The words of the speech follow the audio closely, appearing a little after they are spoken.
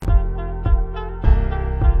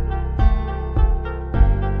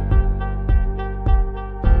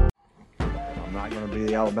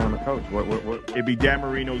Alabama coach? It'd be Dan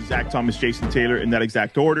Marino, Zach Thomas, Jason Taylor in that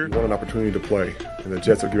exact order. I want an opportunity to play, and the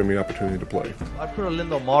Jets are giving me an opportunity to play. I put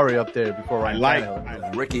Lindo Mari up there before Ryan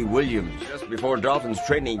Tannehill. Ricky Williams. Just before Dolphins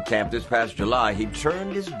training camp this past July, he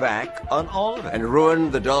turned his back on all of it and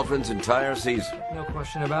ruined the Dolphins' entire season. No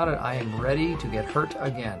question about it. I am ready to get hurt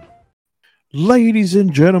again. Ladies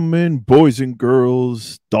and gentlemen, boys and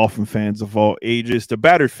girls, Dolphin fans of all ages, the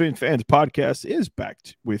Battered Fin Fans podcast is back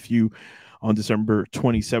with you on December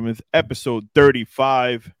 27th, episode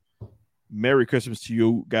 35. Merry Christmas to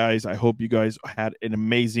you guys. I hope you guys had an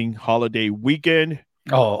amazing holiday weekend.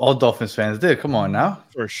 Oh, all Dolphins fans did. Come on now.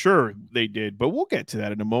 For sure they did, but we'll get to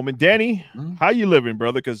that in a moment. Danny, how you living,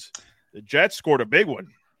 brother? Because the Jets scored a big one.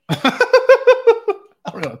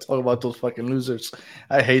 I'm going to talk about those fucking losers.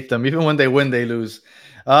 I hate them. Even when they win, they lose.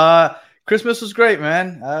 Christmas was great,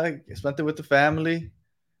 man. I spent it with the family.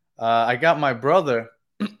 I got my brother,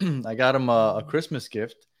 I got him a Christmas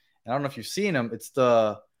gift. I don't know if you've seen him. It's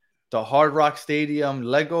the Hard Rock Stadium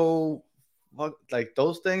Lego, like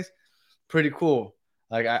those things. Pretty cool.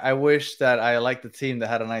 Like I wish that I liked the team that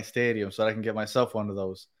had a nice stadium so that I can get myself one of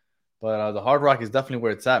those. But the Hard Rock is definitely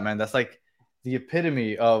where it's at, man. That's like the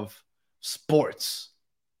epitome of sports.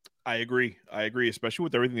 I agree, especially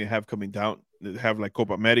with everything they have coming down. They have like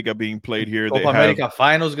Copa America being played here. Copa America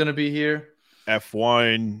finals going to be here.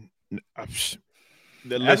 F1.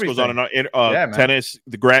 The list goes on and on. Tennis,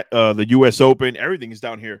 the U.S. Open, everything is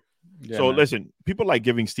down here. Yeah, so listen, people like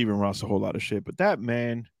giving Stephen Ross a whole lot of shit, but that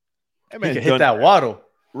man he can hit that waddle.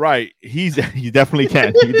 Right. He definitely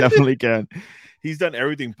can. He definitely can. He's done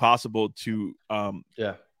everything possible to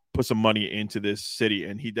put some money into this city,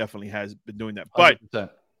 and he definitely has been doing that. But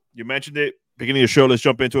 100%. You mentioned it beginning of the show. Let's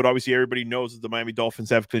jump into it. Obviously, everybody knows that the Miami Dolphins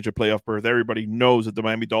have clinched a playoff berth. Everybody knows that the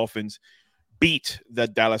Miami Dolphins beat the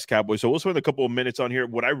Dallas Cowboys. So we'll spend a couple of minutes on here.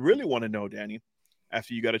 What I really want to know, Danny,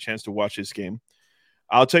 after you got a chance to watch this game,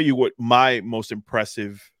 I'll tell you what my most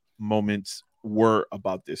impressive moments were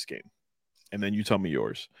about this game, and then you tell me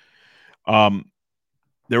yours.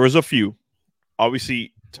 There was a few.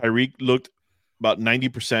 Obviously, Tyreek looked about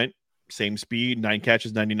 90%. Same speed, 9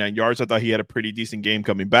 catches, 99 yards. I thought he had a pretty decent game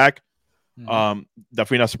coming back.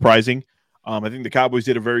 Definitely not surprising. I think the Cowboys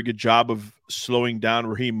did a very good job of slowing down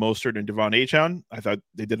Raheem Mostert and Devon Achane. I thought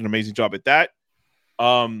they did an amazing job at that.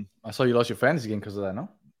 I saw you lost your fantasy game because of that, no?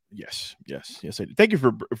 Yes, I did. Thank you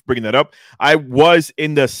for bringing that up. I was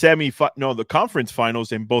in the the conference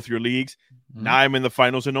finals in both your leagues. Now I'm in the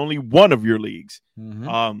finals in only one of your leagues.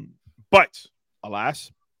 But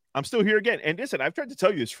alas, I'm still here again. And listen, I've tried to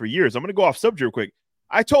tell you this for years. I'm going to go off subject real quick.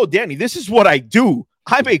 I told Danny, this is what I do.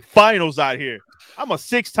 I make finals out here. I'm a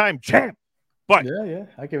 6-time champ. But yeah,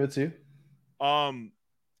 I give it to you.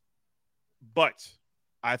 But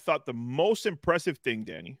I thought the most impressive thing,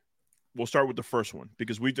 Danny, we'll start with the first one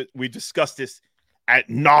because we discussed this at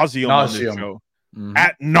nauseum on this show.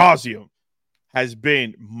 At nauseum has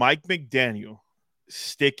been Mike McDaniel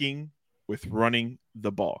sticking with running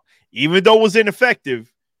the ball. Even though it was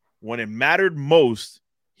ineffective, when it mattered most,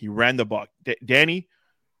 he ran the ball. Danny,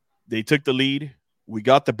 they took the lead. We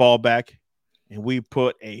got the ball back, and we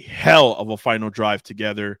put a hell of a final drive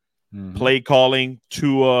together. Play calling,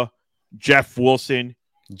 Tua, Jeff Wilson.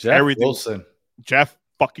 Jeff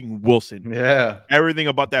fucking Wilson. Yeah. Everything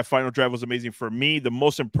about that final drive was amazing. For me, the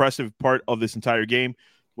most impressive part of this entire game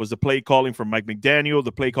was the play calling from Mike McDaniel.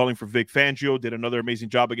 The play calling for Vic Fangio did another amazing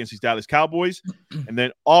job against these Dallas Cowboys. And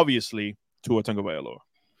then, obviously, Tua Tagovailoa.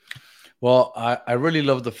 Well, I really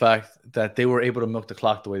love the fact that they were able to milk the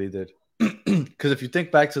clock the way they did. Because if you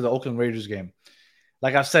think back to the Oakland Raiders game,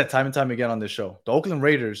 like I've said time and time again on this show, the Oakland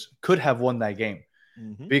Raiders could have won that game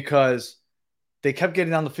because they kept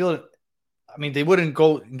getting down the field. I mean, they wouldn't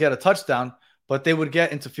go and get a touchdown, but they would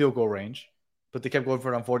get into field goal range. But they kept going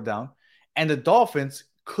for it on 4th down. And the Dolphins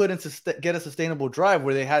couldn't get a sustainable drive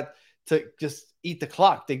where they had to just eat the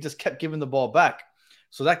clock. They just kept giving the ball back.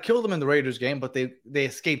 So that killed them in the Raiders game, but they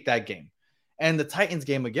escaped that game. And the Titans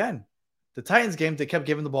game again. The Titans game, they kept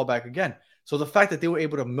giving the ball back again. So the fact that they were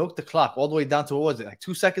able to milk the clock all the way down to, what was it, like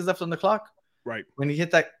 2 seconds left on the clock? Right. When he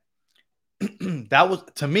hit that, that was,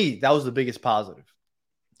 to me, that was the biggest positive.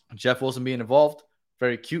 Jeff Wilson being involved,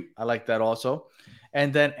 very cute. I like that also.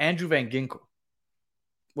 And then Andrew Van Ginkel.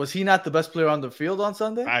 Was he not the best player on the field on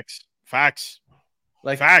Sunday? Facts.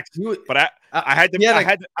 Like facts. But I had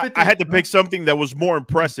to pick something that was more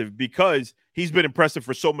impressive because he's been impressive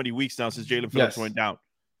for so many weeks now since Jalen Phillips went down.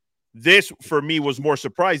 This for me was more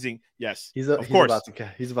surprising. Yes, he's about to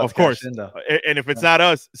cash in though. And if it's not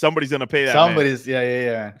us, somebody's gonna pay that. Somebody's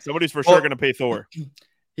Somebody's for sure gonna pay Thor.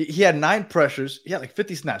 He had 9 pressures. He had like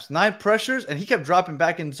 50 snaps, 9 pressures, and he kept dropping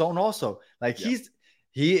back in zone also. Like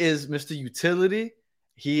He is Mr. Utility.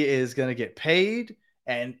 He is going to get paid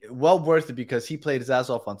and well worth it because he played his ass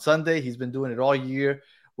off on Sunday. He's been doing it all year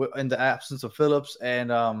in the absence of Phillips.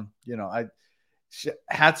 And,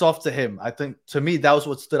 hats off to him. I think, to me, that was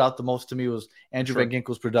what stood out the most to me was Andrew Van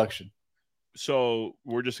Ginkel's production. So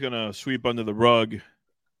we're just going to sweep under the rug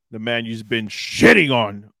the man you've been shitting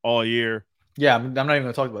on all year. Yeah, I'm not even going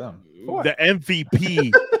to talk about him. The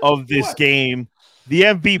MVP of this game. The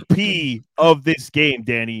MVP of this game,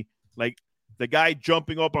 Danny. Like the guy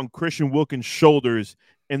jumping up on Christian Wilkins' shoulders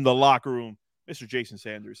in the locker room, Mr. Jason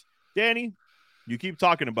Sanders. Danny, you keep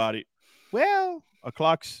talking about it. Well, a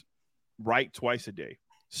clock's right twice a day.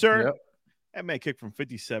 Sir, that man kicked from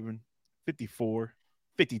 57, 54,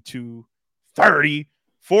 52, 30,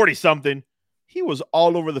 40-something. He was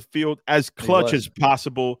all over the field as clutch as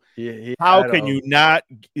possible. How can you not?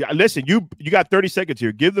 Listen, you got 30 seconds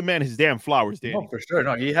here. Give the man his damn flowers, Danny. No, for sure.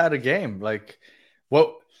 No, he had a game. Like,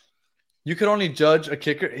 well, you could only judge a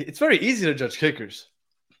kicker. It's very easy to judge kickers.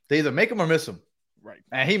 They either make them or miss them. Right.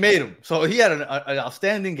 And he made them. So he had an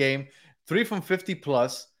outstanding game, 3 from 50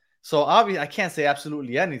 plus. So obviously, I can't say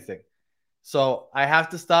absolutely anything. So I have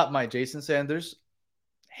to stop my Jason Sanders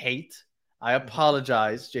hate. I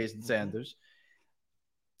apologize, Jason Sanders.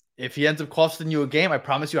 If he ends up costing you a game, I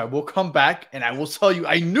promise you I will come back and I will tell you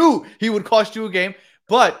I knew he would cost you a game.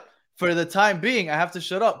 But for the time being, I have to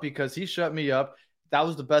shut up because he shut me up. That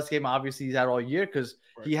was the best game, obviously, he's had all year because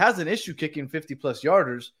he has an issue kicking 50-plus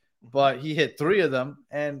yarders, but he hit 3 of them.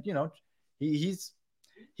 And,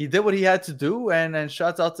 he did what he had to do, and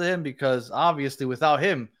shouts out to him because, obviously, without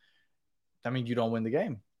him, you don't win the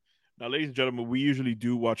game. Now, ladies and gentlemen, we usually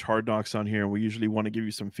do watch Hard Knocks on here, and we usually want to give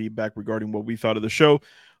you some feedback regarding what we thought of the show.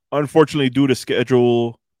 Unfortunately, due to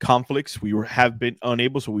schedule conflicts, we have been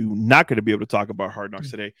unable, so we're not going to be able to talk about Hard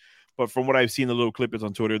Knocks today. But from what I've seen, the little clip is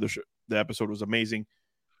on Twitter. The episode was amazing.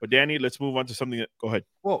 But Danny, let's move on to something. Go ahead.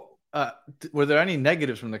 Well, were there any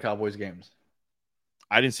negatives from the Cowboys games?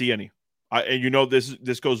 I didn't see any.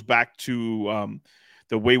 This goes back to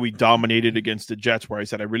the way we dominated against the Jets, where I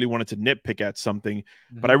said I really wanted to nitpick at something,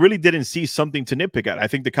 but I really didn't see something to nitpick at. I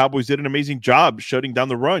think the Cowboys did an amazing job shutting down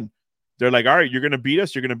the run. They're like, all right, you're going to beat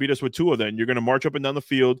us. You're going to beat us with Tua then. You're going to march up and down the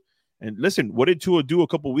field. And listen, what did Tua do a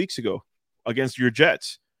couple weeks ago against your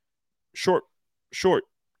Jets? Short.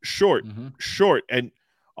 And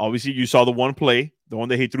obviously you saw the one play, the one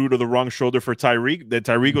that he threw to the wrong shoulder for Tyreek, that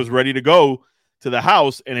Tyreek was ready to go to the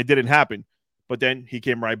house, and it didn't happen. But then he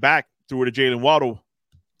came right back, threw it to Jalen Waddle.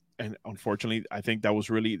 And unfortunately, I think that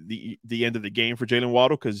was really the end of the game for Jalen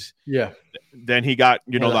Waddle because then he got,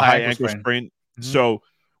 the high ankle sprain. Mm-hmm. So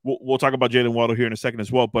we'll talk about Jalen Waddle here in a second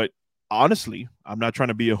as well. But honestly, I'm not trying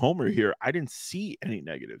to be a homer here. I didn't see any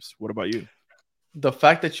negatives. What about you? The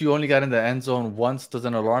fact that you only got in the end zone once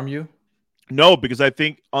doesn't alarm you? No, because I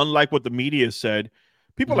think unlike what the media said,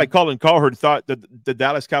 people like Colin Cowherd thought that the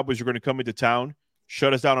Dallas Cowboys were going to come into town,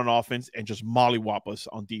 shut us down on offense, and just mollywop us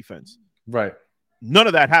on defense. Right. None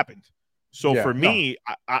of that happened. So for me,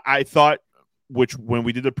 I thought, which when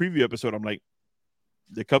we did the preview episode, I'm like,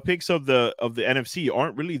 the cupcakes of the NFC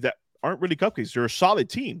aren't really cupcakes. They're a solid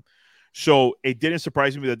team. So it didn't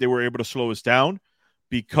surprise me that they were able to slow us down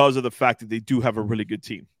because of the fact that they do have a really good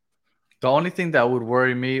team. The only thing that would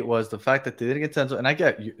worry me was the fact that they didn't get 10. And I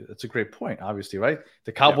get you. That's a great point, obviously, right?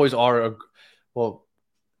 The Cowboys are,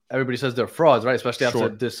 everybody says they're frauds, right? Especially after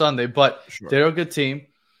this Sunday, but they're a good team.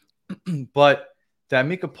 But that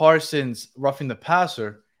Micah Parsons roughing the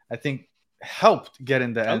passer, I think, helped get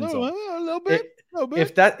in the end zone. A little bit.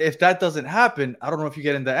 If that doesn't happen, I don't know if you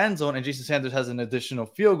get in the end zone and Jason Sanders has an additional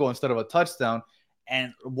field goal instead of a touchdown,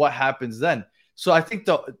 and what happens then? So I think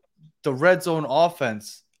the red zone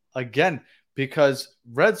offense, again, because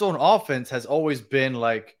red zone offense has always been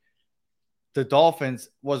like the Dolphins,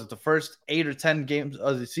 was it the first 8 or 10 games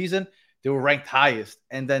of the season? They were ranked highest,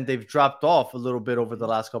 and then they've dropped off a little bit over the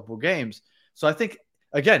last couple of games. So I think,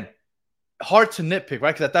 again, hard to nitpick,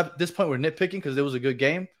 right? Because at this point we're nitpicking because it was a good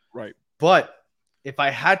game. Right. But if I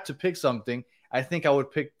had to pick something, I think I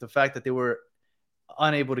would pick the fact that they were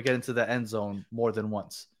unable to get into the end zone more than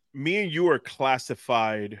once. Me and you are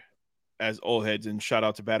classified as old heads, and shout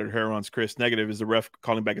out to Battered Herons. Chris, negative is the ref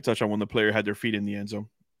calling back a touchdown when the player had their feet in the end zone.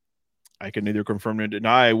 I can neither confirm nor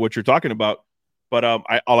deny what you're talking about, but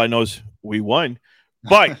all I know is we won.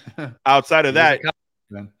 But outside of that,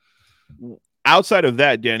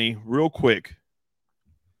 Danny, real quick,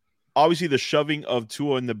 obviously the shoving of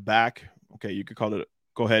Tua in the back. Okay, you could call it.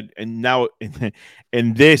 Go ahead. And now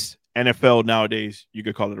in this NFL nowadays, you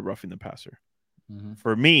could call it a roughing the passer. Mm-hmm.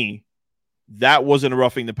 For me, that wasn't a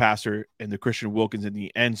roughing the passer, and the Christian Wilkins in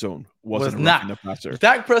the end zone wasn't a roughing the passer.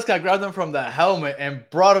 Dak Prescott grabbed him from the helmet and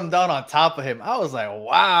brought him down on top of him. I was like,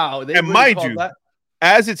 wow. They and really mind you, that.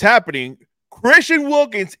 As it's happening, Christian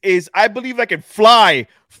Wilkins is, I believe, like a fly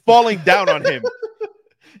falling down on him.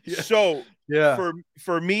 Yeah. So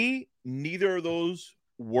for me, neither of those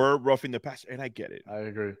were roughing the passer, and I get it. I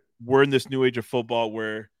agree. We're in this new age of football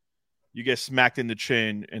where you get smacked in the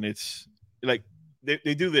chin, and it's like they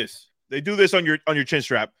do this. They do this on your chin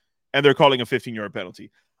strap, and they're calling a 15-yard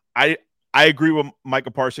penalty. I agree with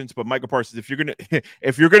Micah Parsons, but Micah Parsons, if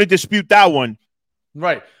you're gonna dispute that one,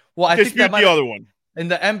 right? Well, I think that the other one. In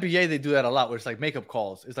the NBA, they do that a lot, where it's like makeup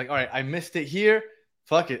calls. It's like, all right, I missed it here.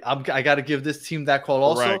 Fuck it, I got to give this team that call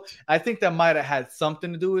also. Correct. I think that might have had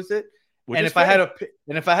something to do with it. And if I had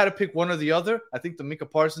to pick one or the other, I think the Micah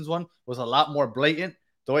Parsons one was a lot more blatant.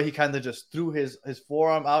 The way he kind of just threw his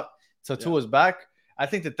forearm out to his back. I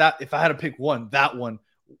think that if I had to pick one, that one,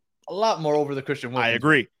 a lot more over the Christian Wilkins. I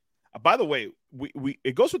agree. By the way, we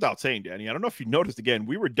it goes without saying, Danny. I don't know if you noticed again,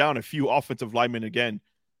 we were down a few offensive linemen again.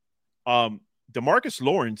 DeMarcus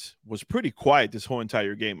Lawrence was pretty quiet this whole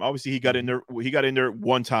entire game. Obviously, he got in there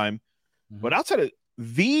one time, but outside of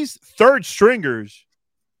these third stringers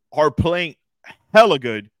are playing hella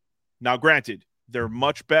good. Now, granted, they're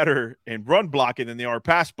much better in run blocking than they are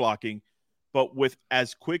pass blocking, but with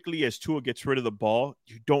as quickly as Tua gets rid of the ball,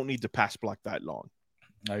 you don't need to pass block that long.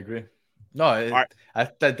 I agree. No,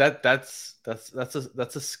 that's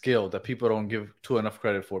a skill that people don't give Tua enough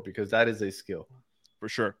credit for, because that is a skill. For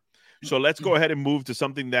sure. So let's go ahead and move to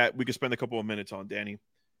something that we could spend a couple of minutes on, Danny.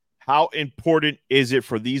 How important is it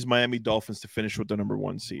for these Miami Dolphins to finish with the number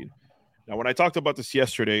 1 seed? Now, when I talked about this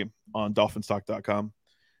yesterday on DolphinsTalk.com,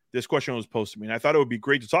 this question was posed to me, and I thought it would be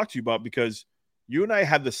great to talk to you about, because you and I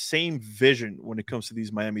have the same vision when it comes to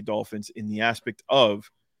these Miami Dolphins, in the aspect of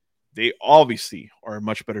they obviously are a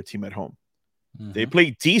much better team at home. Mm-hmm. They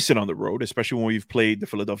play decent on the road, especially when we've played the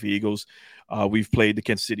Philadelphia Eagles. We've played the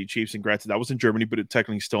Kansas City Chiefs, and granted, that was in Germany, but it's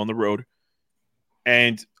technically still on the road.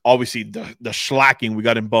 And obviously the slacking we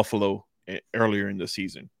got in Buffalo earlier in the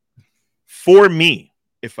season. For me,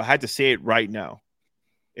 if I had to say it right now,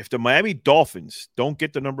 if the Miami Dolphins don't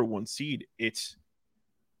get the number 1 seed, it's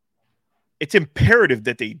imperative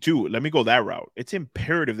that they do it. Let me go that route. It's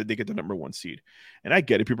imperative that they get the number 1 seed. And I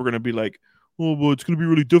get it. People are going to be like, oh, well, it's going to be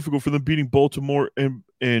really difficult for them beating Baltimore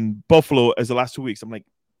and Buffalo as the last 2 weeks. I'm like,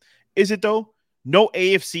 is it though? No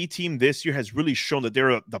AFC team this year has really shown that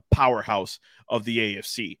they're the powerhouse of the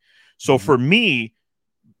AFC. So for me,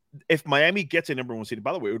 if Miami gets a number 1 seed,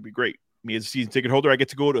 by the way, it would be great. Me as a season ticket holder, I get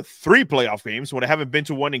to go to 3 playoff games when I haven't been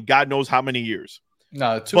to one in God knows how many years.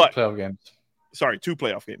 No, 2 playoff games. Sorry, 2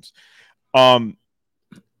 playoff games.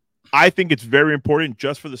 I think it's very important,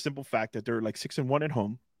 just for the simple fact that they're like 6-1 at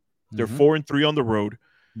home. They're 4-3 on the road.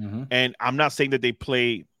 And I'm not saying that they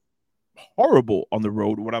play horrible on the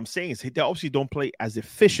road. What I'm saying is they obviously don't play as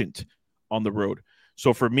efficient on the road.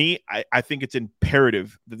 So for me, I think it's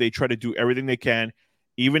imperative that they try to do everything they can.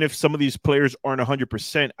 Even if some of these players aren't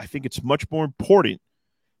 100%, I think it's much more important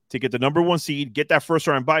to get the number 1 seed, get that first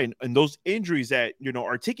round bye, and those injuries that,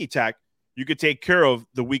 are ticky-tack, you could take care of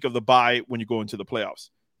the week of the bye when you go into the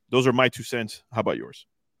playoffs. Those are my 2 cents. How about yours?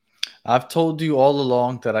 I've told you all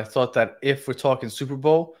along that I thought that if we're talking Super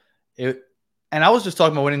Bowl, and I was just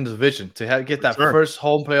talking about winning the division, to get that first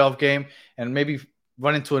home playoff game and maybe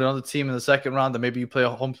run into another team in the second round that maybe you play a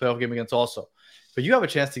home playoff game against also. But you have a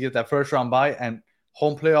chance to get that first round bye and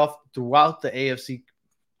home playoff throughout the AFC,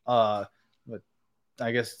 I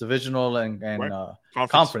guess, divisional and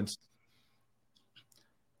conference.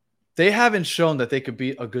 They haven't shown that they could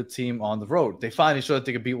beat a good team on the road. They finally showed that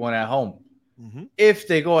they could beat one at home. If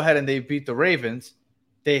they go ahead and they beat the Ravens,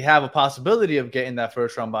 they have a possibility of getting that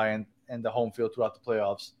first round bye and the home field throughout the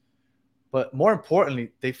playoffs. But more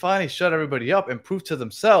importantly, they finally shut everybody up and proved to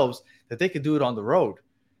themselves that they could do it on the road.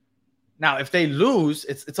 Now, if they lose,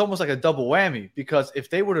 it's almost like a double whammy, because if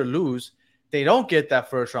they were to lose, they don't get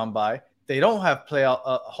that first round bye. They don't have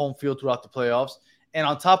home field throughout the playoffs. And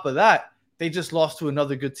on top of that, they just lost to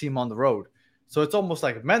another good team on the road. So it's almost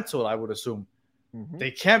like mental, I would assume.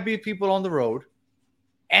 They can't beat people on the road,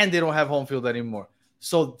 and they don't have home field anymore.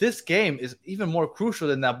 So this game is even more crucial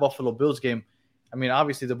than that Buffalo Bills game. I mean,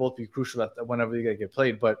 obviously, they'll both be crucial whenever they get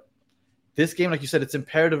played. But this game, like you said, it's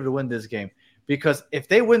imperative to win this game. Because if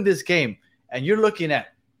they win this game and you're looking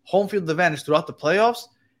at home field advantage throughout the playoffs,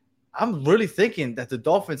 I'm really thinking that the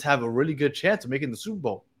Dolphins have a really good chance of making the Super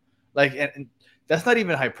Bowl. Like, and that's not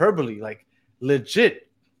even hyperbole. Like, legit,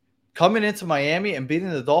 coming into Miami and beating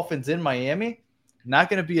the Dolphins in Miami,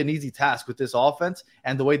 not going to be an easy task with this offense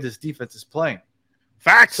and the way this defense is playing.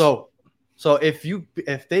 Facts. So So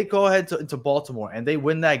if they go ahead into Baltimore and they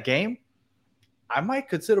win that game, I might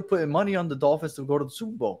consider putting money on the Dolphins to go to the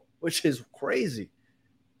Super Bowl, which is crazy.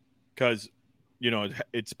 Because,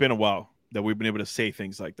 it's been a while that we've been able to say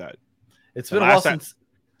things like that. It's been a while since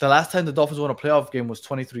the last time the Dolphins won a playoff game was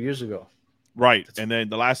 23 years ago. Right. And then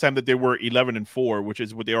the last time that they were 11-4, which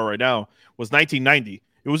is what they are right now, was 1990.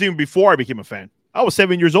 It was even before I became a fan. I was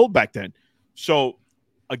 7 years old back then. So,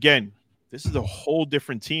 again, this is a whole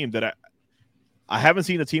different team that I haven't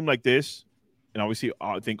seen a team like this. And obviously,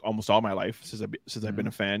 I think almost all my life since I've been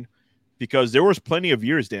a fan, because there was plenty of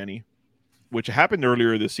years, Danny, which happened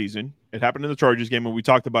earlier this season. It happened in the Chargers game, and we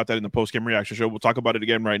talked about that in the post-game reaction show. We'll talk about it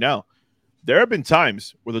again right now. There have been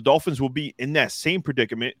times where the Dolphins will be in that same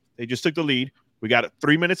predicament. They just took the lead. We got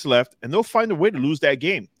 3 minutes left, and they'll find a way to lose that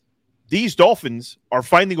game. These Dolphins are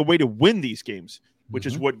finding a way to win these games, which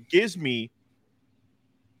is what gives me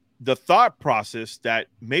the thought process that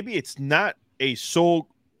maybe it's not a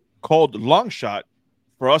so-called long shot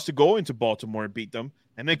for us to go into Baltimore and beat them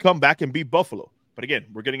and then come back and beat Buffalo. But again,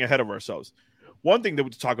 we're getting ahead of ourselves. One thing that we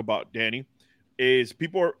talk about, Danny, is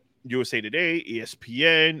people are USA Today,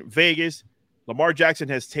 ESPN, Vegas. Lamar Jackson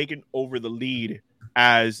has taken over the lead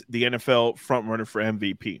as the NFL frontrunner for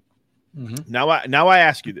MVP. Now I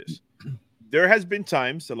ask you this. There has been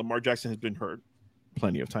times that Lamar Jackson has been hurt,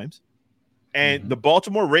 plenty of times, and the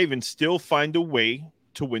Baltimore Ravens still find a way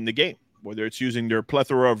to win the game, whether it's using their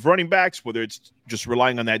plethora of running backs, whether it's just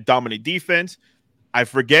relying on that dominant defense. I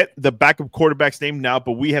forget the backup quarterback's name now,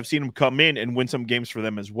 but we have seen him come in and win some games for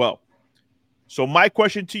them as well. So my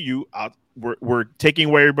question to you, we're taking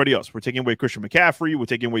away everybody else. We're taking away Christian McCaffrey. We're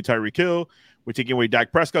taking away Tyreek Hill. We're taking away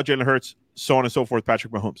Dak Prescott, Jalen Hurts, so on and so forth,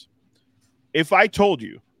 Patrick Mahomes. If I told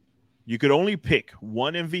you could only pick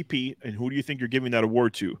one MVP, and who do you think you're giving that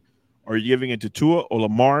award to? Are you giving it to Tua or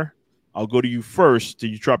Lamar? I'll go to you first. Till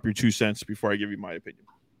you drop your 2 cents before I give you my opinion.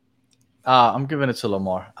 I'm giving it to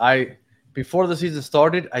Lamar. Before the season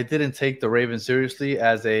started, I didn't take the Ravens seriously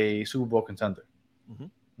as a Super Bowl contender.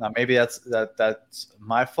 Now, maybe that's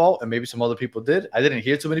my fault, and maybe some other people did. I didn't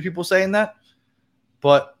hear too many people saying that.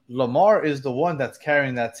 But Lamar is the one that's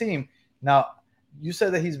carrying that team. Now, you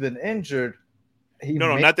said that he's been injured.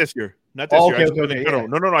 Not this year. Not this year. Okay. Yeah.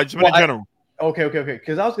 No. I just meant in general. Okay.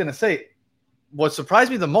 Because I was going to say, what surprised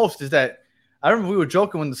me the most is that I remember we were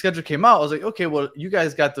joking when the schedule came out. I was like, okay, well, you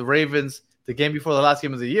guys got the Ravens the game before the last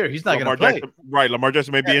game of the year. He's not going to play. Jackson, right. Lamar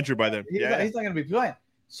Jackson may be injured by then. He's not going to be playing.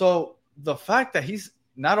 So the fact that he's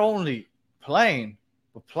not only playing,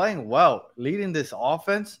 but playing well, leading this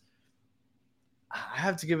offense, I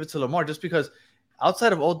have to give it to Lamar just because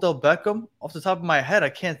outside of Odell Beckham, off the top of my head, I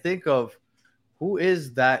can't think of who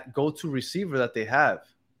is that go-to receiver that they have.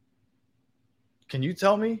 Can you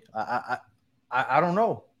tell me? I don't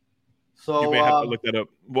know. So you may have to look that up.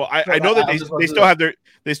 Well, I know that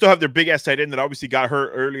they still have their big ass tight end that obviously got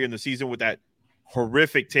hurt early in the season with that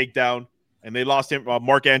horrific takedown, and they lost him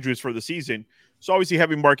Mark Andrews for the season. So obviously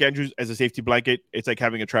having Mark Andrews as a safety blanket, it's like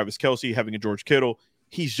having a Travis Kelce, having a George Kittle.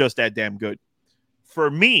 He's just that damn good. For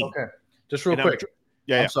me, okay, just real quick.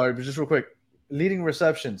 I'm sorry, but just real quick. Leading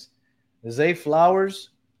receptions: Zay Flowers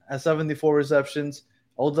has 74 receptions.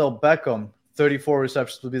 Odell Beckham 34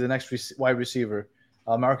 receptions will be the next wide receiver.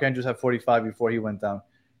 Mark Andrews had 45 before he went down.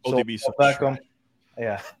 So Beckham,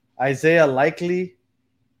 Isaiah Likely,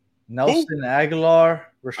 Nelson Aguilar,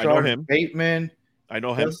 Rashard Bateman. I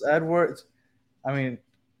know him. Gus Edwards. I mean,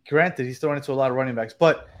 granted, he's throwing into a lot of running backs,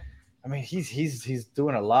 but I mean, he's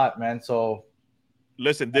doing a lot, man. So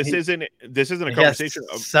listen, this isn't a conversation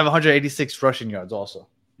of 786 rushing yards also.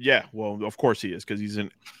 Yeah, well, of course he is because he's an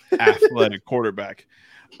athletic quarterback.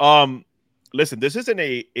 Listen, this isn't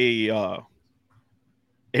a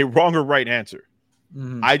wrong or right answer.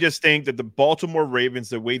 I just think that the Baltimore Ravens,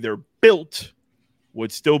 the way they're built,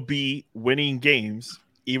 would still be winning games,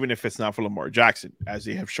 even if it's not for Lamar Jackson, as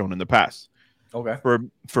they have shown in the past. Okay.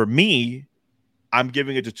 For me, I'm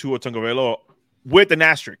giving it to Tua Tagovailoa with an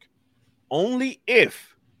asterisk. Only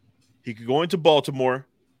if he could go into Baltimore,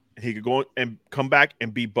 and he could go and come back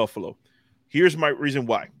and beat Buffalo. Here's my reason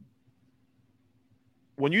why.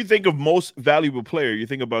 When you think of most valuable player, you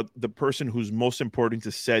think about the person who's most important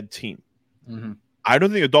to said team. I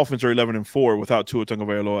don't think the Dolphins are 11-4 without Tua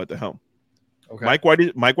Tagovailoa at the helm. Okay.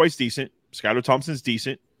 Mike White's decent. Skylar Thompson's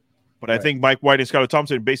decent. But I think Mike White and Skylar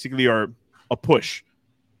Thompson basically are a push.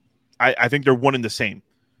 I think they're one and the same.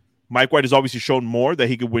 Mike White has obviously shown more that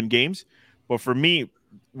he could win games. But for me,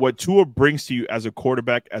 what Tua brings to you as a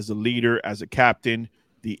quarterback, as a leader, as a captain,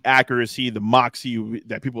 the accuracy, the moxie,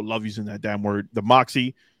 that people love using that damn word, the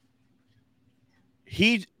moxie.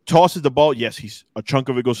 He tosses the ball. Yes, a chunk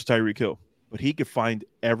of it goes to Tyreek Hill. but he could find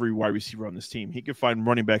every wide receiver on this team. He could find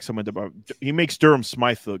running back. He makes Durham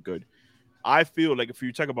Smythe look good. I feel like if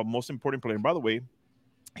you talk about most important player, and by the way,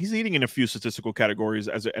 he's leading in a few statistical categories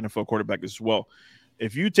as an NFL quarterback as well.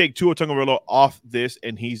 If you take Tua Tagovailoa off this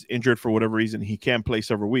and he's injured for whatever reason, he can't play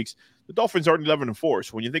several weeks, the Dolphins are 11-4.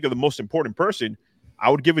 So when you think of the most important person, I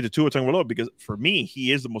would give it to Tua Tagovailoa because for me,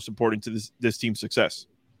 he is the most important to this team's success.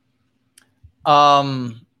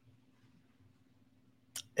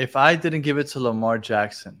 If I didn't give it to Lamar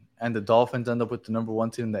Jackson and the Dolphins end up with the number 1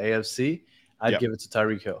 team in the AFC, I'd give it to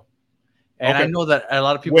Tyreek Hill. And I know that a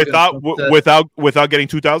lot of people without getting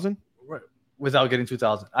 2,000. Without getting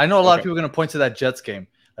 2,000. I know a lot of people are going to point to that Jets game.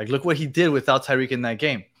 Like, look what he did without Tyreek in that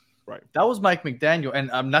game. Right. That was Mike McDaniel.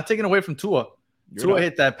 And I'm not taking away from Tua. Tua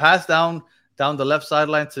hit that pass down the left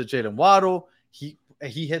sideline to Jalen Waddle. He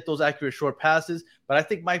hit those accurate short passes. But I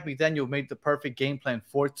think Mike McDaniel made the perfect game plan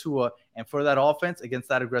for Tua and for that offense against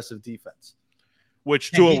that aggressive defense.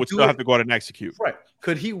 Which Tua would still have to go out and execute. Right.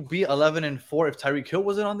 Could he be 11-4 if Tyreek Hill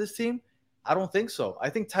wasn't on this team? I don't think so.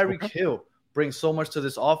 I think Tyreek Hill brings so much to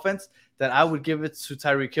this offense that I would give it to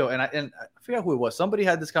Tyreek Hill. And I forget who it was. Somebody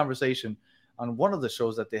had this conversation on one of the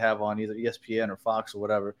shows that they have on either ESPN or Fox or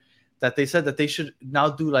whatever, that they said that they should now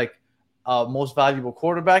do like a most valuable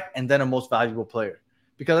quarterback and then a most valuable player.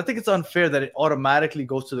 Because I think it's unfair that it automatically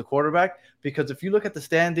goes to the quarterback. Because if you look at the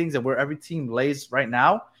standings and where every team lays right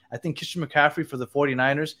now, I think Christian McCaffrey for the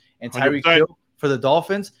 49ers and Tyreek Hill for the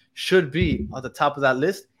Dolphins should be at the top of that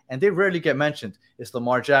list. And they rarely get mentioned. It's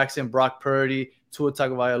Lamar Jackson, Brock Purdy, Tua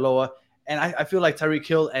Tagovailoa. And I feel like Tyreek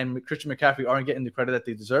Hill and Christian McCaffrey aren't getting the credit that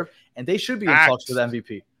they deserve. And they should be in talks for the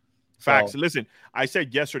MVP. Facts. So, listen, I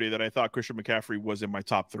said yesterday that I thought Christian McCaffrey was in my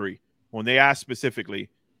top 3. When they asked specifically,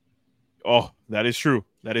 that is true.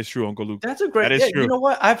 That is true, Uncle Luke. That's a great – true. You know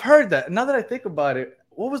what? I've heard that. Now that I think about it,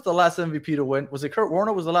 what was the last MVP to win? Was it Kurt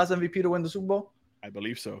Warner was the last MVP to win the Super Bowl? I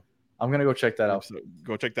believe so. I'm going to go check that out. So.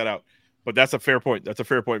 Go check that out. But that's a fair point.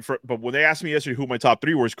 But when they asked me yesterday who my top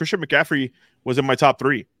 3 was, Christian McCaffrey was in my top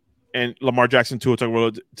 3, and Lamar Jackson Tua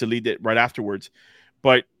Tagovailoa to lead it right afterwards.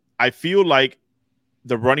 But I feel like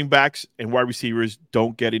the running backs and wide receivers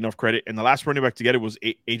don't get enough credit. And the last running back to get it was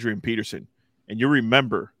Adrian Peterson. And you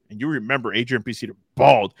remember Adrian Peterson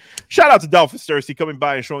balled. Shout out to Dolphins Thirsty coming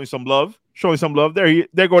by and showing some love.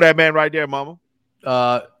 There go that man right there, mama.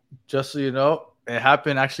 Just so you know, it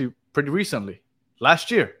happened actually pretty recently.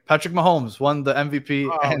 Last year, Patrick Mahomes won the MVP.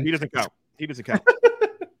 And he doesn't count. He doesn't count.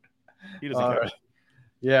 Right.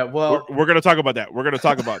 Yeah, well, we're going to talk about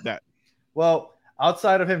that. Well,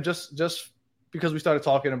 outside of him, just because we started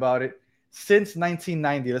talking about it, since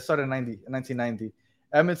 1990, let's start at 1990.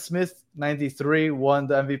 Emmitt Smith, 93, won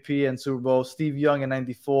the MVP and Super Bowl. Steve Young in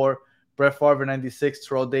 94, Brett Favre in 96,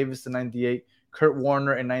 Terrell Davis in 98, Kurt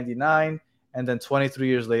Warner in 99, and then 23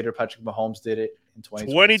 years later, Patrick Mahomes did it.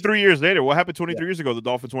 23 years later. What happened 23 years ago? The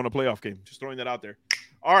Dolphins won a playoff game. Just throwing that out there.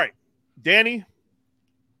 All right, Danny,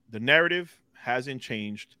 the narrative hasn't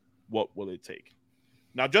changed. What will it take?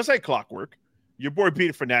 Now, just like clockwork, your boy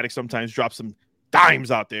Peter Fanatic sometimes drops some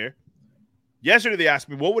dimes out there. Yesterday, they asked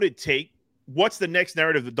me, what would it take? What's the next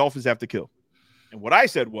narrative the Dolphins have to kill? And what I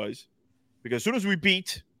said was, because as soon as we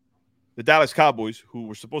beat the Dallas Cowboys, who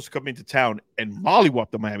were supposed to come into town and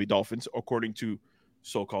mollywop the Miami Dolphins, according to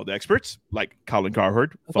so-called experts like Colin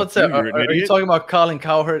Cowherd. Are you talking about Colin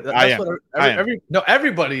Cowherd?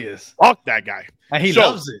 Everybody is. Fuck that guy. And he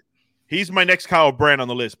loves it. He's my next Kyle Brandt on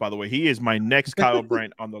the list, by the way. He is my next Kyle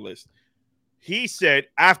Brandt on the list. He said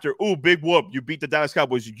after, big whoop, you beat the Dallas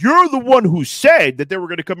Cowboys. You're the one who said that they were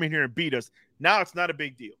going to come in here and beat us. Now it's not a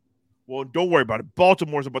big deal. Well, don't worry about it.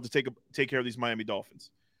 Baltimore's about to take care of these Miami Dolphins.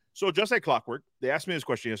 So just like clockwork, they asked me this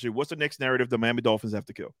question yesterday. What's the next narrative the Miami Dolphins have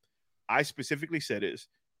to kill? I specifically said is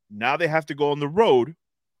now they have to go on the road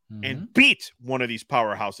and beat one of these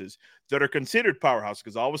powerhouses that are considered powerhouses,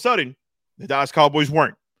 because all of a sudden the Dallas Cowboys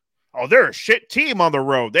weren't. Oh, they're a shit team on the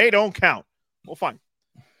road. They don't count. Well, fine.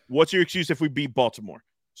 What's your excuse if we beat Baltimore?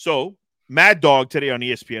 So Mad Dog today on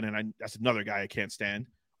ESPN, and that's another guy I can't stand,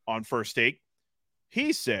 on First Take,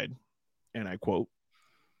 he said, and I quote,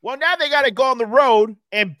 well, now they got to go on the road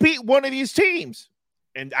and beat one of these teams.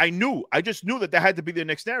 And I just knew that had to be the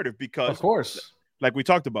next narrative because, of course, like we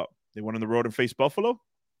talked about, they went on the road and faced Buffalo,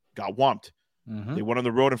 got whomped. They went on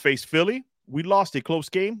the road and faced Philly. We lost a close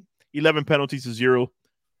game, 11 penalties to 0,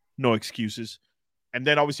 no excuses. And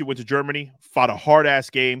then obviously went to Germany, fought a hard-ass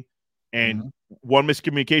game, and one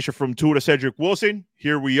miscommunication from Tua to Cedric Wilson.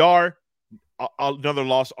 Here we are, another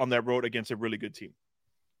loss on that road against a really good team.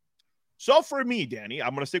 So for me, Danny, I'm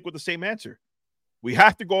going to stick with the same answer. We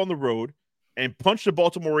have to go on the road and punch the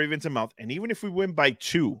Baltimore Ravens in the mouth. And even if we win by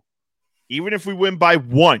 2, even if we win by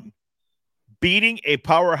 1, beating a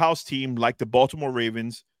powerhouse team like the Baltimore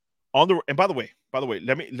Ravens on the. And by the way,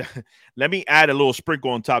 let me add a little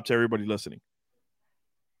sprinkle on top to everybody listening.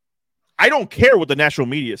 I don't care what the national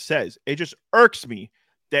media says. It just irks me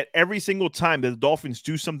that every single time that the Dolphins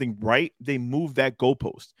do something right, they move that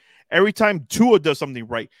goalpost. Every time Tua does something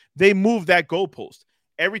right, they move that goalpost.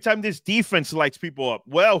 Every time this defense lights people up,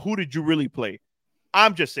 well, who did you really play?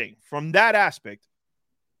 I'm just saying, from that aspect,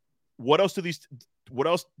 what else do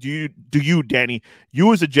you, Danny,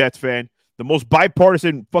 you as a Jets fan, the most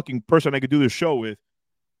bipartisan fucking person I could do this show with,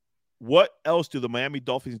 what else do the Miami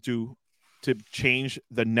Dolphins do to change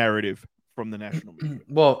the narrative from the national media?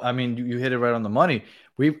 Well, I mean, you hit it right on the money.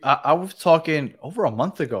 I was talking over a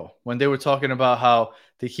month ago when they were talking about how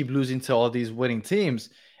they keep losing to all these winning teams,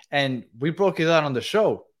 and we broke it down on the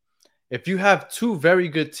show. If you have two very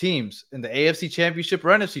good teams in the AFC Championship or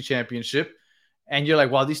NFC Championship, and you're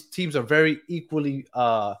like, wow, these teams are very equally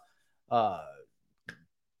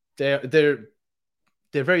they're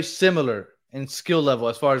very similar in skill level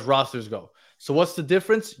as far as rosters go. So what's the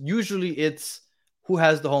difference? Usually it's who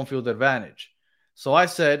has the home field advantage. So I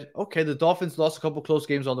said, okay, the Dolphins lost a couple close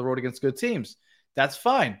games on the road against good teams. That's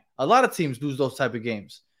fine. A lot of teams lose those type of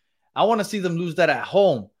games. I want to see them lose that at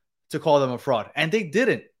home to call them a fraud. And they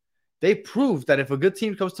didn't. They proved that if a good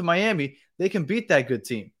team comes to Miami, they can beat that good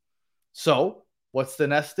team. So what's the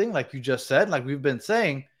next thing? Like you just said, like we've been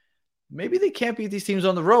saying, maybe they can't beat these teams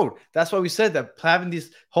on the road. That's why we said that having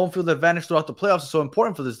this home field advantage throughout the playoffs is so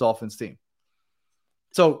important for this Dolphins team.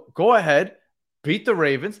 So go ahead, beat the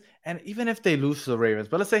Ravens, and even if they lose to the Ravens,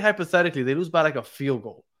 but let's say hypothetically they lose by like a field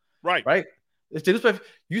goal. Right? If they lose by,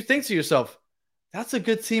 you think to yourself, that's a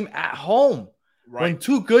good team at home. Right. When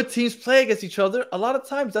two good teams play against each other, a lot of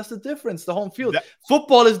times that's the difference, the home field.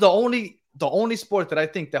 Football is the only sport that I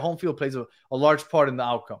think that home field plays a large part in the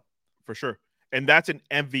outcome. For sure. And that's an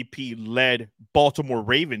MVP-led Baltimore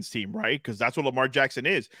Ravens team, right? Because that's what Lamar Jackson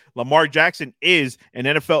is. Lamar Jackson is an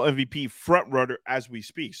NFL MVP frontrunner as we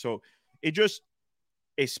speak. So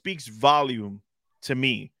it speaks volume to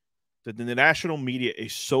me that the national media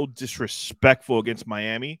is so disrespectful against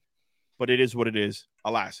Miami, but it is what it is,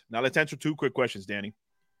 alas. Now let's answer two quick questions, Danny.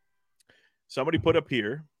 Somebody put up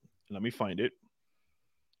here, let me find it.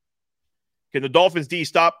 Can the Dolphins D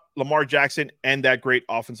stop Lamar Jackson and that great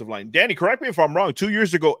offensive line? Danny, correct me if I'm wrong. 2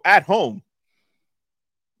 years ago at home,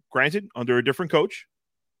 granted, under a different coach,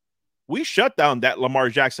 we shut down that Lamar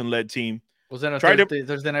Jackson-led team. Was that a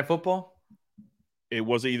Thursday Night Football? It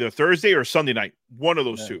was either Thursday or Sunday night, one of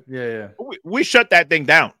those two. Yeah. We shut that thing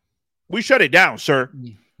down. We shut it down, sir.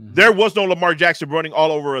 Mm-hmm. There was no Lamar Jackson running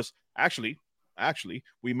all over us. Actually,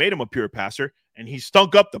 we made him a pure passer, and he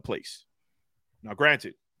stunk up the place. Now,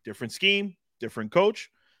 granted, different scheme, different coach.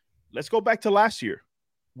 Let's go back to last year.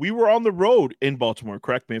 We were on the road in Baltimore.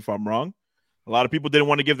 Correct me if I'm wrong. A lot of people didn't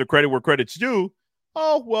want to give the credit where credit's due.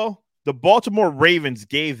 Oh, well, the Baltimore Ravens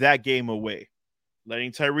gave that game away,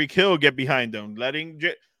 letting Tyreek Hill get behind them.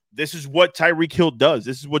 This is what Tyreek Hill does.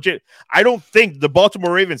 This is what I don't think the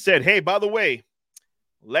Baltimore Ravens said, hey, by the way,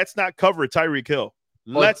 let's not cover Tyreek Hill.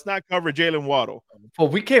 Let's not cover Jalen Waddle. Well,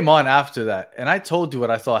 we came on after that, and I told you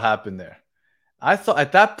what I thought happened there. I thought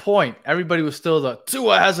at that point, everybody was still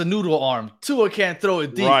Tua has a noodle arm. Tua can't throw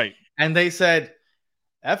it deep. Right. And they said,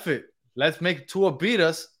 F it. Let's make Tua beat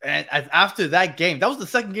us. And after that game, that was the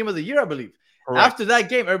second game of the year, I believe. Correct. After that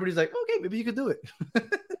game, everybody's like, okay, maybe he could do it.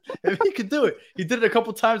 Maybe he could do it. He did it a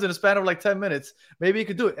couple times in a span of like 10 minutes. Maybe he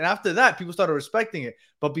could do it. And after that, people started respecting it.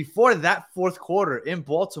 But before that fourth quarter in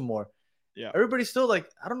Baltimore, everybody's still like,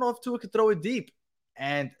 I don't know if Tua could throw it deep.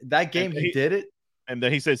 And that game, he did it. And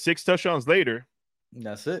then he said 6 touchdowns later.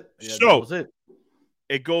 That's it. Yeah, so that was it.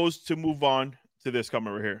 It goes to move on to this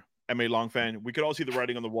coming right here. M.A. Long fan. We could all see the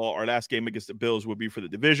writing on the wall. Our last game against the Bills would be for the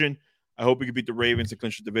division. I hope we could beat the Ravens to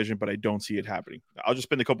clinch the division, but I don't see it happening. I'll just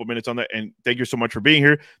spend a couple minutes on that. And thank you so much for being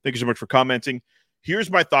here. Thank you so much for commenting. Here's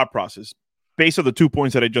my thought process based on the 2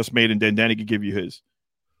 points that I just made, and then Danny can give you his.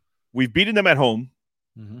 We've beaten them at home.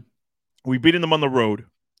 Mm-hmm. We've beaten them on the road.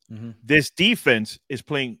 Mm-hmm. This defense is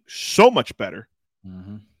playing so much better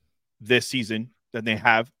this season than they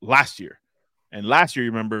have last year. And last year,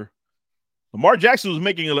 you remember, Lamar Jackson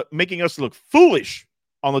was making us look foolish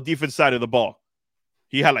on the defense side of the ball.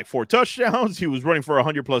 He had like 4 touchdowns. He was running for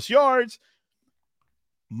 100-plus yards.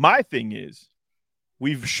 My thing is,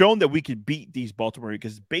 we've shown that we could beat these Baltimore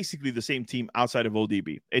because it's basically the same team outside of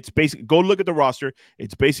ODB. It's basically, go look at the roster.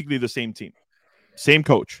 It's basically the same team, same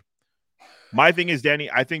coach. My thing is,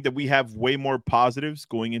 Danny, I think that we have way more positives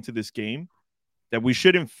going into this game, that we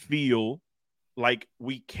shouldn't feel like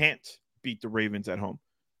we can't beat the Ravens at home.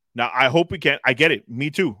 Now, I hope we can. I get it. Me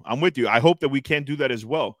too. I'm with you. I hope that we can do that as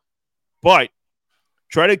well. But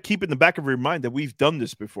try to keep in the back of your mind that we've done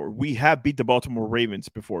this before. We have beat the Baltimore Ravens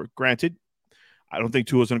before. Granted, I don't think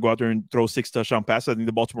Tua's going to go out there and throw 6 touchdown passes. I think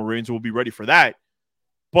the Baltimore Ravens will be ready for that.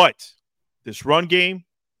 But this run game,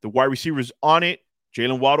 the wide receivers on it.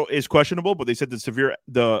 Jalen Waddle is questionable, but they said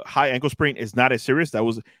the high ankle sprain is not as serious. That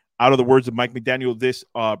was out of the words of Mike McDaniel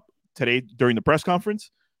today during the press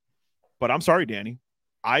conference. But I'm sorry, Danny.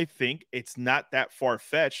 I think it's not that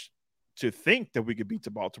far-fetched to think that we could beat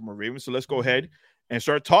the Baltimore Ravens. So let's go ahead and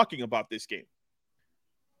start talking about this game.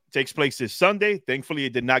 It takes place this Sunday. Thankfully,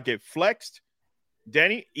 it did not get flexed.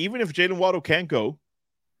 Danny, even if Jalen Waddle can't go,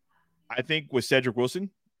 I think with Cedric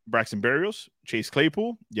Wilson, Braxton Berrios, Chase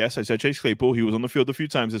Claypool. Yes, I said Chase Claypool. He was on the field a few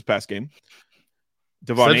times this past game.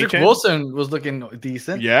 Cedric Wilson was looking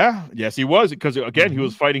decent. Yeah, yes, he was. Because, again, he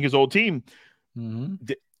was fighting his old team.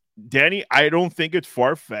 Danny, I don't think it's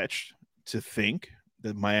far-fetched to think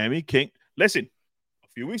that Miami can't. Listen, a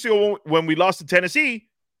few weeks ago when we lost to Tennessee,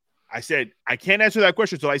 I said, I can't answer that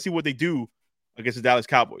question until I see what they do against the Dallas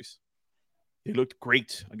Cowboys. They looked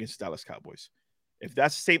great against the Dallas Cowboys. If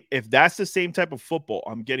that's the same type of football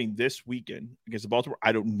I'm getting this weekend against the Baltimore,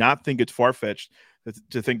 I do not think it's far-fetched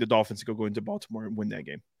to think the Dolphins could go into Baltimore and win that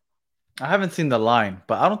game. I haven't seen the line,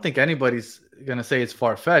 but I don't think anybody's going to say it's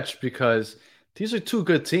far-fetched because these are two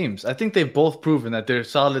good teams. I think they've both proven that they're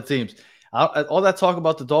solid teams. All that talk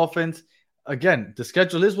about the Dolphins, again, the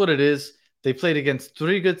schedule is what it is. They played against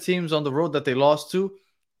 3 good teams on the road that they lost to.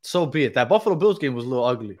 So be it. That Buffalo Bills game was a little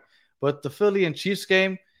ugly. But the Philly and Chiefs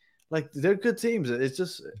game, like, they're good teams. It's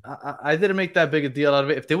just I didn't make that big a deal out of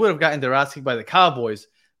it. If they would have gotten their ass kicked by the Cowboys,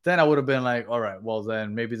 then I would have been like, all right, well,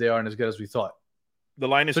 then maybe they aren't as good as we thought. The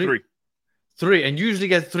line is 3. 3, and you usually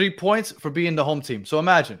get 3 points for being the home team. So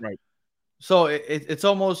imagine. Right. So it's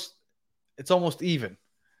almost even.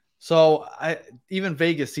 So even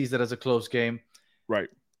Vegas sees it as a close game. Right.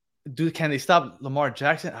 Can they stop Lamar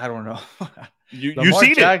Jackson? I don't know. You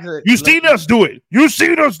seen it. You seen us do it. You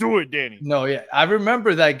seen us do it, Danny. No, yeah. I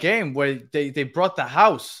remember that game where they brought the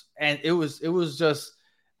house, and it was just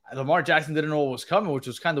Lamar Jackson didn't know what was coming, which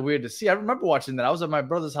was kind of weird to see. I remember watching that. I was at my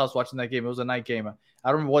brother's house watching that game. It was a night game. I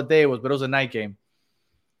don't remember what day it was, but it was a night game.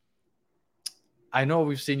 I know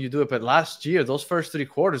we've seen you do it, but last year, those first 3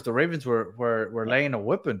 quarters, the Ravens were laying a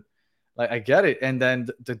whipping. Like, I get it. And then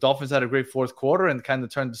the Dolphins had a great fourth quarter and kind of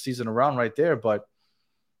turned the season around right there. But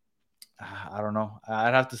I don't know.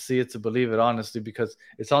 I'd have to see it to believe it, honestly, because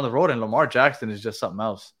it's on the road and Lamar Jackson is just something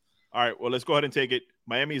else. All right, well, let's go ahead and take it.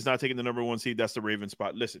 Miami is not taking the number 1 seed. That's the Ravens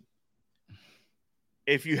spot. Listen,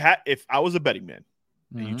 if I was a betting man,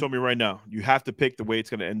 and you told me right now, you have to pick the way it's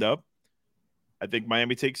going to end up, I think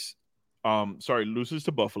Miami loses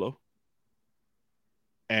to Buffalo.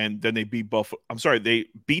 And then they beat Buffalo. I'm sorry,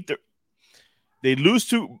 they lose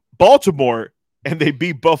to Baltimore and they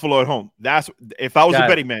beat Buffalo at home. That's if I was a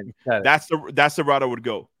betting man, that's the route I would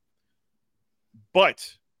go. But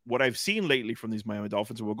what I've seen lately from these Miami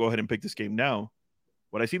Dolphins, and we'll go ahead and pick this game now.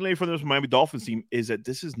 What I've seen lately from this Miami Dolphins team is that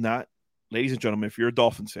this is not, ladies and gentlemen, if you're a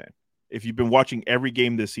Dolphins fan, if you've been watching every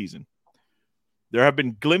game this season, there have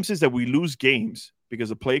been glimpses that we lose games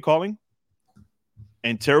because of play calling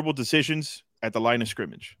and terrible decisions at the line of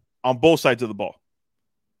scrimmage on both sides of the ball.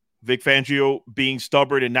 Vic Fangio being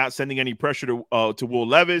stubborn and not sending any pressure to Will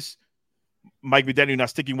Levis. Mike McDaniel not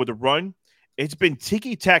sticking with the run. It's been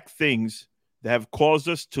ticky-tack things that have caused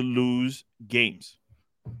us to lose games.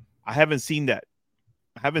 I haven't seen that.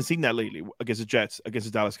 Lately against the Jets, against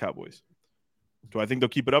the Dallas Cowboys. Do I think they'll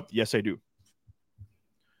keep it up? Yes, I do.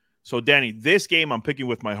 So, Danny, this game I'm picking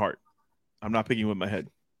with my heart. I'm not picking with my head.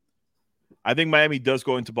 I think Miami does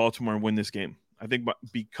go into Baltimore and win this game. I think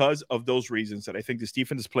because of those reasons that I think this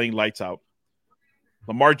defense is playing lights out.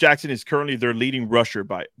 Lamar Jackson is currently their leading rusher,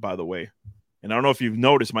 by the way. And I don't know if you've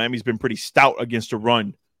noticed, Miami's been pretty stout against the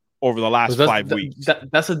run over the last 5 weeks.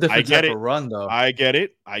 That's a different type of run, though. I get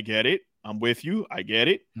it. I'm with you. I get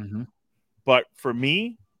it. Mm-hmm. But for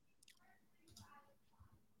me,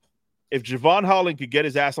 if Javon Holland could get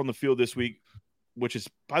his ass on the field this week, which is,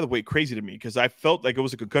 by the way, crazy to me because I felt like it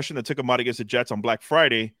was a concussion that took him out against the Jets on Black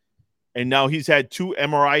Friday. And now he's had 2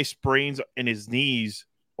 MRI sprains in his knees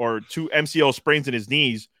or 2 MCL sprains in his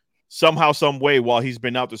knees somehow, some way while he's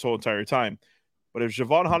been out this whole entire time. But if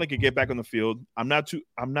Javon Holland could get back on the field, I'm not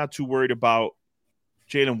too worried about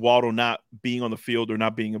Jalen Waddle not being on the field or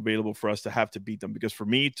not being available for us to have to beat them. Because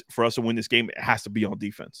for us to win this game, it has to be on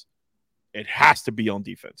defense. It has to be on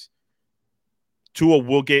defense. Tua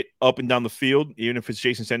will get up and down the field, even if it's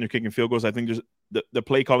Jason Sanders kicking field goals. I think the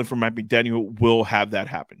play calling from Mike McDaniel will have that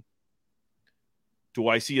happen. Do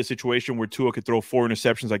I see a situation where Tua could throw 4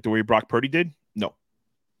 interceptions like the way Brock Purdy did? No.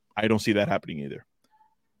 I don't see that happening either.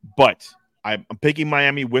 But I'm picking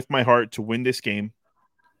Miami with my heart to win this game.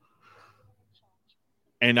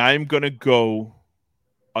 And I'm going to go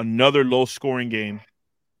another low-scoring game.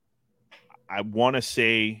 I want to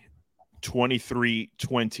say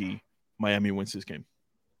 23-20. Miami wins this game.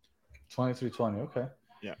 23-20, okay.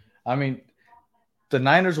 Yeah. I mean, the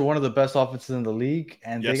Niners were one of the best offenses in the league,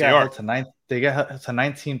 and yes, they got held to 9. They got to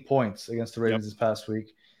 19 points against the Ravens this past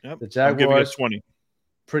week. Yep. The Jaguars, 20.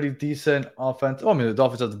 Pretty decent offense. Oh, I mean, the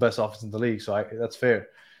Dolphins have the best offense in the league, so that's fair.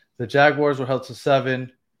 The Jaguars were held to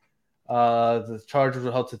 7. The Chargers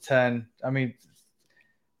were held to 10. I mean,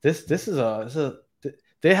 this is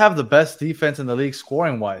they have the best defense in the league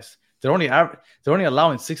scoring wise. They're only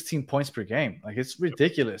allowing 16 points per game. Like, it's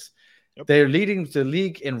ridiculous. Yep. They're leading the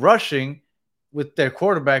league in rushing, with their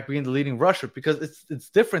quarterback being the leading rusher, because it's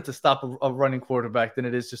different to stop a running quarterback than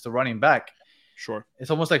it is just a running back. Sure. It's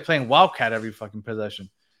almost like playing Wildcat every fucking possession.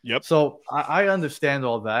 Yep. So I understand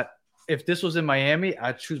all that. If this was in Miami,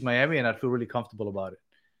 I'd choose Miami, and I'd feel really comfortable about it.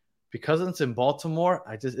 Because it's in Baltimore,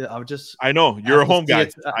 I know you're a home guy.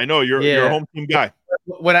 I know you're a home team guy.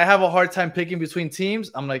 When I have a hard time picking between teams,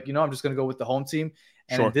 I'm like, I'm just going to go with the home team.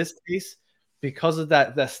 And in this case, because of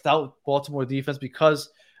that stout Baltimore defense, because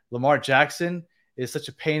Lamar Jackson is such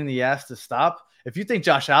a pain in the ass to stop. If you think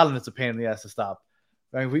Josh Allen is a pain in the ass to stop,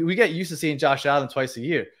 I mean, we get used to seeing Josh Allen twice a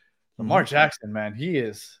year. Lamar Jackson, man,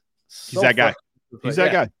 he's that guy. He's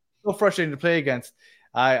that guy. So frustrating to play against.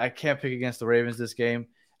 I can't pick against the Ravens this game.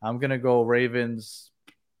 I'm going to go Ravens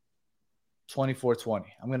 24-20.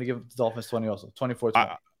 I'm going to give the Dolphins 20 also.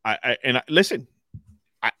 24-20. Listen,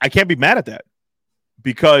 I can't be mad at that,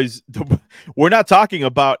 because we're not talking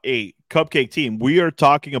about a cupcake team. We are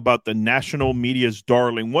talking about the national media's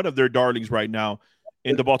darling, one of their darlings right now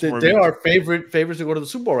in the Baltimore Ravens. They are favorites to go to the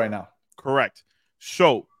Super Bowl right now. Correct.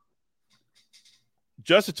 So,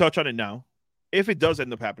 just to touch on it now, if it does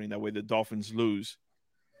end up happening that way, the Dolphins lose.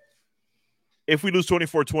 If we lose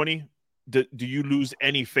 24-20, do you lose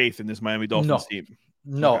any faith in this Miami Dolphins team?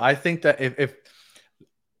 No, okay. I think that if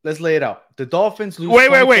let's lay it out. The Dolphins lose.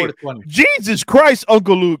 Wait. Jesus Christ,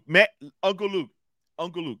 Uncle Luke. Uncle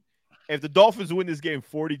Luke. If the Dolphins win this game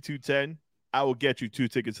 42-10, I will get you 2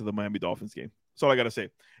 tickets to the Miami Dolphins game. That's all I got to say.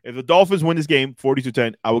 If the Dolphins win this game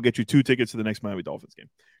 42-10, I will get you 2 tickets to the next Miami Dolphins game.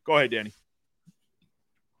 Go ahead, Danny.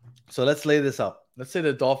 So let's lay this out. Let's say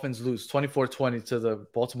the Dolphins lose 24-20 to the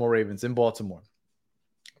Baltimore Ravens in Baltimore,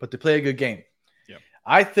 but they play a good game. Yeah.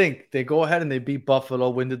 I think they go ahead and they beat Buffalo,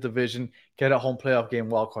 win the division, get a home playoff game,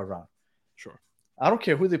 wildcard round. Sure. I don't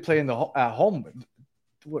care who they play at home.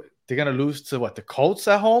 They're gonna lose to what? The Colts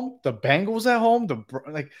at home, the Bengals at home.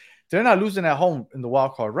 They're not losing at home in the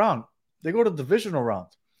wildcard round. They go to the divisional round.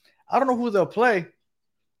 I don't know who they'll play,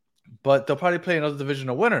 but they'll probably play another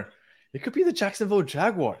divisional winner. It could be the Jacksonville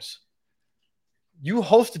Jaguars. You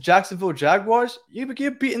host the Jacksonville Jaguars, you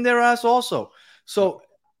get beaten their ass also. So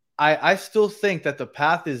I still think that the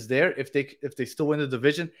path is there if they still win the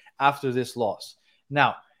division after this loss.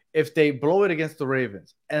 Now, if they blow it against the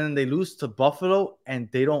Ravens and then they lose to Buffalo and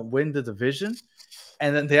they don't win the division,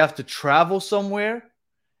 and then they have to travel somewhere,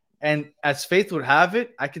 and as faith would have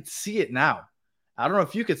it, I could see it now. I don't know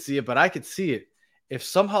if you could see it, but I could see it. If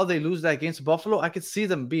somehow they lose that against Buffalo, I could see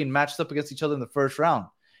them being matched up against each other in the first round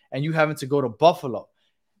and you having to go to Buffalo.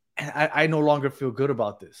 And I no longer feel good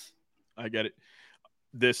about this. I get it.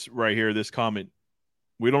 This right here, this comment,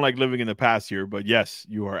 we don't like living in the past here, but yes,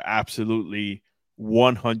 you are absolutely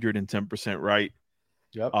 110% right.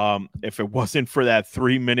 Yep. If it wasn't for that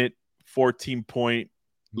 3-minute, 14-point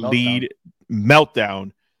lead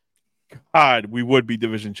meltdown, God, we would be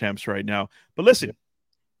division champs right now. But listen,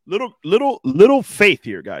 little faith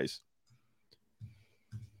here, guys.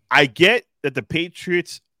 I get that the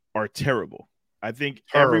Patriots are terrible. I think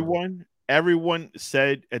everyone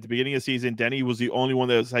said at the beginning of the season, Denny was the only one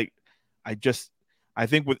that was like, I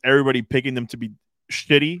think with everybody picking them to be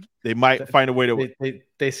shitty, they might find a way to.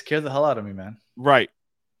 They scare the hell out of me, man. Right,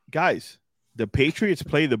 guys. The Patriots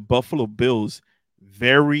play the Buffalo Bills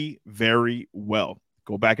very, very well.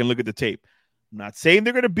 Go back and look at the tape. I'm not saying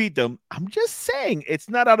they're going to beat them. I'm just saying it's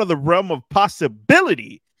not out of the realm of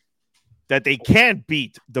possibility that they can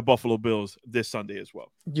beat the Buffalo Bills this Sunday as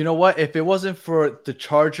well. You know what? If it wasn't for the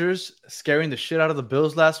Chargers scaring the shit out of the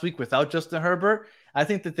Bills last week without Justin Herbert, I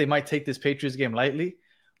think that they might take this Patriots game lightly.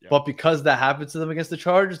 Yeah. But because that happened to them against the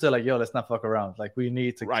Chargers, they're like, yo, let's not fuck around. Like, we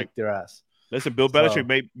need to kick their ass. Listen, Bill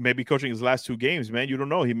Belichick may be coaching his last 2 games, man. You don't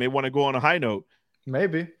know. He may want to go on a high note.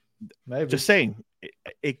 Maybe. Just saying,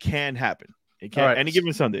 it can happen. It can any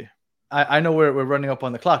given Sunday. I know we're running up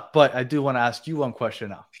on the clock, but I do want to ask you one question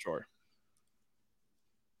now. Sure.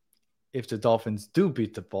 If the Dolphins do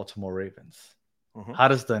beat the Baltimore Ravens, how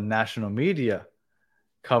does the national media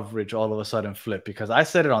coverage all of a sudden flip? Because I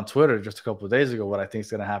said it on Twitter just a couple of days ago what I think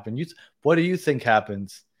is going to happen. What do you think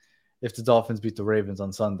happens if the Dolphins beat the Ravens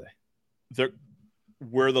on Sunday?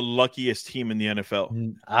 We're the luckiest team in the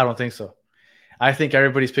NFL. I don't think so. I think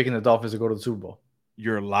everybody's picking the Dolphins to go to the Super Bowl.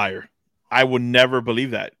 You're a liar. I would never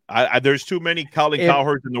believe that. There's too many Colin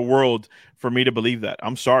Cowherds in the world for me to believe that.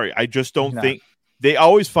 I'm sorry. I just don't think. They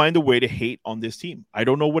always find a way to hate on this team. I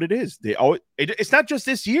don't know what it is. It's not just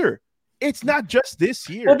this year. It's not just this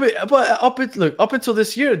year. But up until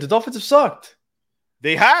this year, the Dolphins have sucked.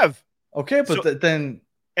 They have. Okay, but then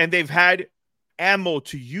they've had ammo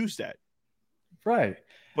to use that. Right.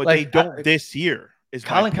 But they don't this year.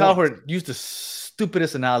 Colin Cowherd used the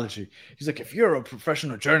stupidest analogy. He's like, if you're a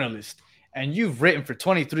professional journalist and you've written for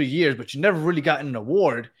 23 years, but you never really gotten an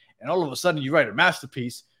award, and all of a sudden you write a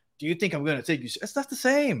masterpiece, do you think I'm going to take you? It's not the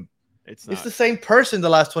same. It's the same person the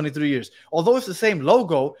last 23 years. Although it's the same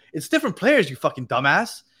logo, it's different players, you fucking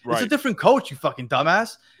dumbass. Right. It's a different coach, you fucking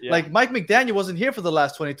dumbass. Yeah. Like Mike McDaniel wasn't here for the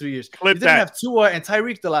last 23 years. He didn't have Tua and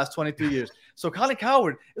Tyreek the last 23 years. So Colin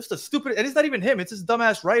Cowherd, it's the stupid, and it's not even him, it's his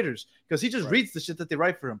dumbass writers, because he just reads the shit that they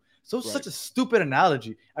write for him. So it's such a stupid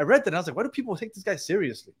analogy. I read that and I was like, why do people take this guy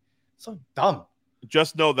seriously? So dumb.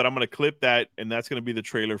 Just know that I'm going to clip that, and that's going to be the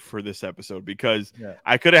trailer for this episode, because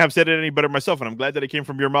I couldn't have said it any better myself, and I'm glad that it came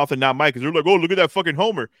from your mouth and not mine, because you're like, oh, look at that fucking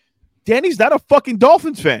homer. Danny's not a fucking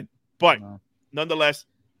Dolphins fan. But nonetheless,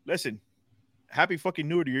 listen, happy fucking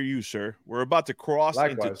New Year to you, sir. We're about to cross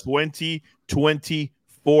into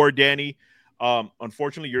 2024, Danny.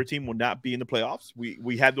 Unfortunately, your team will not be in the playoffs.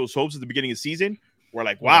 We had those hopes at the beginning of the season. We're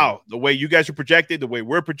like, wow, the way you guys are projected, the way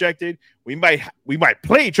we're projected, we might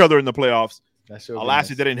play each other in the playoffs. Alas,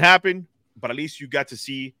 it didn't happen, but at least you got to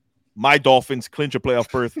see my Dolphins clinch a playoff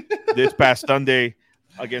berth this past Sunday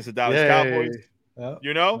against the Dallas Cowboys.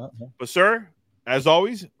 But sir, as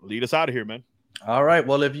always, lead us out of here, man. All right.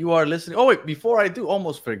 Well, if you are listening, before I do,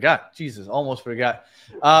 almost forgot. For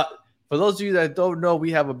those of you that don't know, we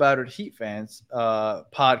have a Battered Heat Fans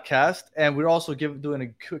podcast, and we're also doing a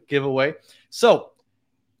quick giveaway. So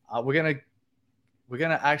we're gonna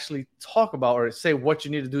actually talk about or say what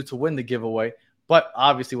you need to do to win the giveaway. But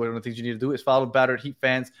obviously, one of the things you need to do is follow Battered Heat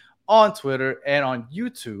Fans on Twitter and on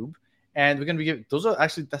YouTube. And we're gonna be giving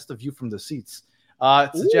that's the view from the seats.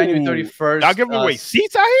 It's January 31st. I'll give away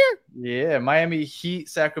seats out here. Yeah, Miami Heat,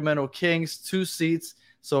 Sacramento Kings, 2 seats.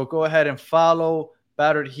 So go ahead and follow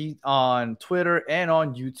Battered Heat on Twitter and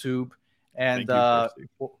on YouTube, and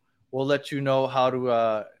we'll let you know how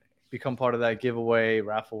to become part of that giveaway,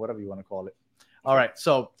 raffle, whatever you want to call it. All right,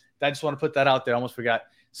 so I just want to put that out there. I almost forgot.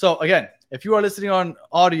 So again, if you are listening on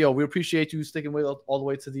audio, we appreciate you sticking with us all the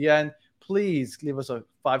way to the end. Please leave us a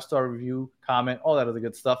 5-star review, comment, all that other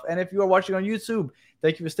good stuff. And if you are watching on YouTube,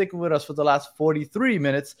 thank you for sticking with us for the last 43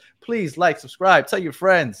 minutes. Please like, subscribe, tell your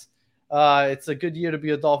friends. It's a good year to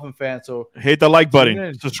be a Dolphin fan. So hit the like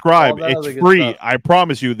button, subscribe. It's free. I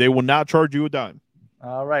promise you, they will not charge you a dime.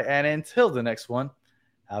 All right. And until the next one,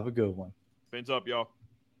 have a good one. Fins up, y'all.